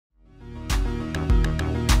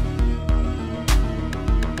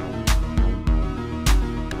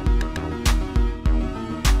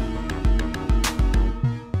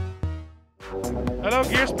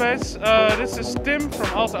Hello Gearspace, this is Tim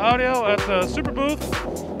from Alta Audio at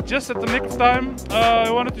Superbooth. Just at the nick of time, I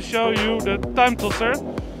wanted to show you the Timetosser.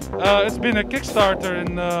 It's been a Kickstarter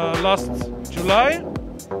in last July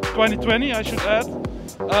 2020, I should add.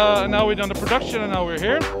 Now we're done the production and now we're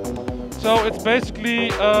here. So it's basically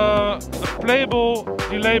a playable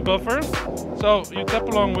delay buffer. So you tap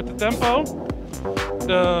along with the tempo.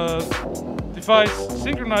 The device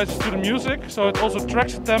synchronizes to the music, so it also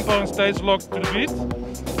tracks the tempo and stays locked to the beat.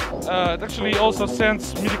 It actually also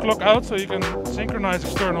sends MIDI clock out, so you can synchronize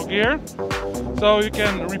external gear. So you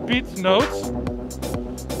can repeat notes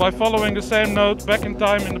by following the same note back in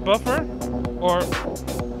time in the buffer, or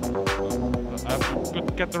I have to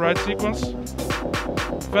get the right sequence.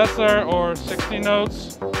 Faster or 16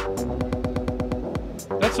 notes.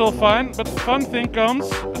 That's all fine, but the fun thing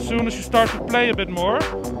comes as soon as you start to play a bit more.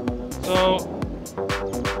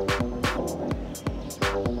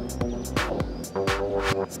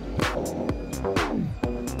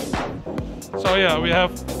 So yeah, we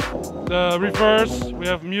have the reverse, we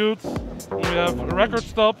have mute, we have record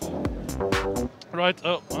stop. Right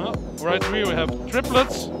here we have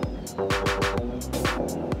triplets.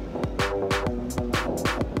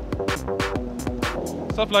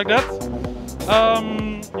 Stuff like that.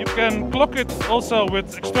 You can clock it also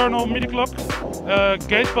with external MIDI clock,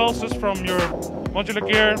 gate pulses from your modular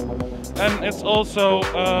gear, and it's also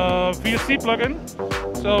a VST plugin.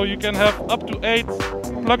 So you can have up to 8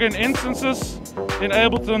 plugin instances in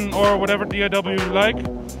Ableton or whatever DAW you like.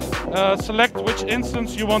 Select which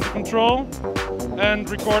instance you want to control and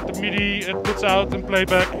record the MIDI it puts out and play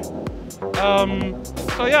back.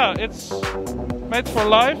 So yeah, it's made for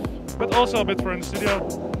live, but also a bit for in the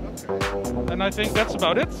studio. And I think that's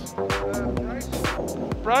about it.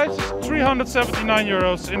 Price is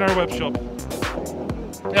 €379 in our web shop.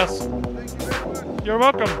 Yes. You're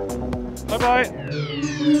welcome. Bye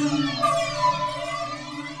bye.